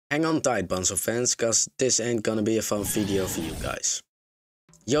Hang on tight, Bunzo fans, cause this ain't gonna be a fun video for you guys.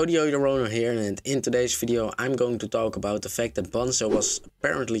 Yo, the Roner here, and in today's video I'm going to talk about the fact that Bunzo was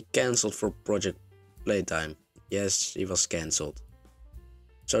apparently cancelled for Project Playtime. Yes, he was cancelled.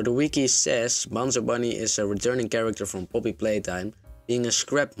 So the wiki says Bunzo Bunny is a returning character from Poppy Playtime, being a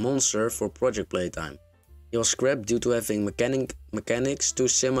scrap monster for Project Playtime. He was scrapped due to having mechanics too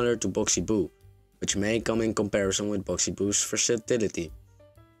similar to Boxy Boo, which may come in comparison with Boxy Boo's versatility.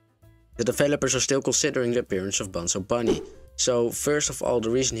 The developers are still considering the appearance of Bunzo Bunny. So first of all, the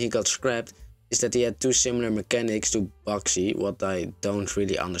reason he got scrapped is that he had too similar mechanics to Boxy, what I don't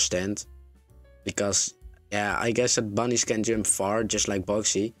really understand. Because yeah, I guess that bunnies can jump far just like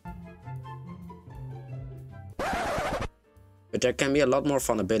Boxy. But there can be a lot more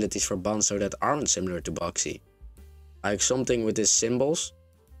fun abilities for Bunzo that aren't similar to Boxy. Like something with his symbols.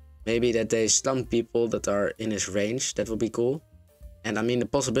 Maybe that they stun people that are in his range, that would be cool. And I mean, the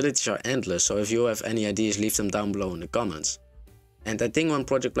possibilities are endless, so if you have any ideas, leave them down below in the comments. And I think when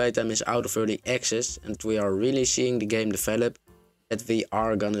Project Playtime is out of early access and we are really seeing the game develop, that we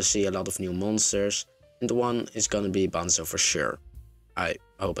are gonna see a lot of new monsters, and one is gonna be Bunzo for sure. I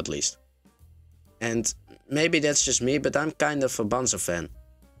hope at least. And maybe that's just me, but I'm kind of a Bunzo fan.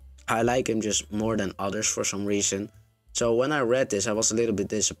 I like him just more than others for some reason. So when I read this I was a little bit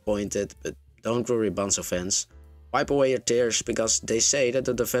disappointed, but don't worry Bunzo fans. Wipe away your tears, because they say that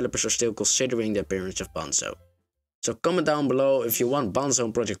the developers are still considering the appearance of Bunzo. So comment down below if you want Bunzo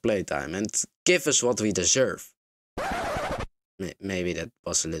on Project Playtime and give us what we deserve. Maybe that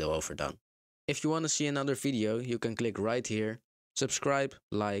was a little overdone. If you want to see another video, you can click right here, subscribe,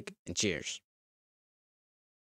 like and cheers.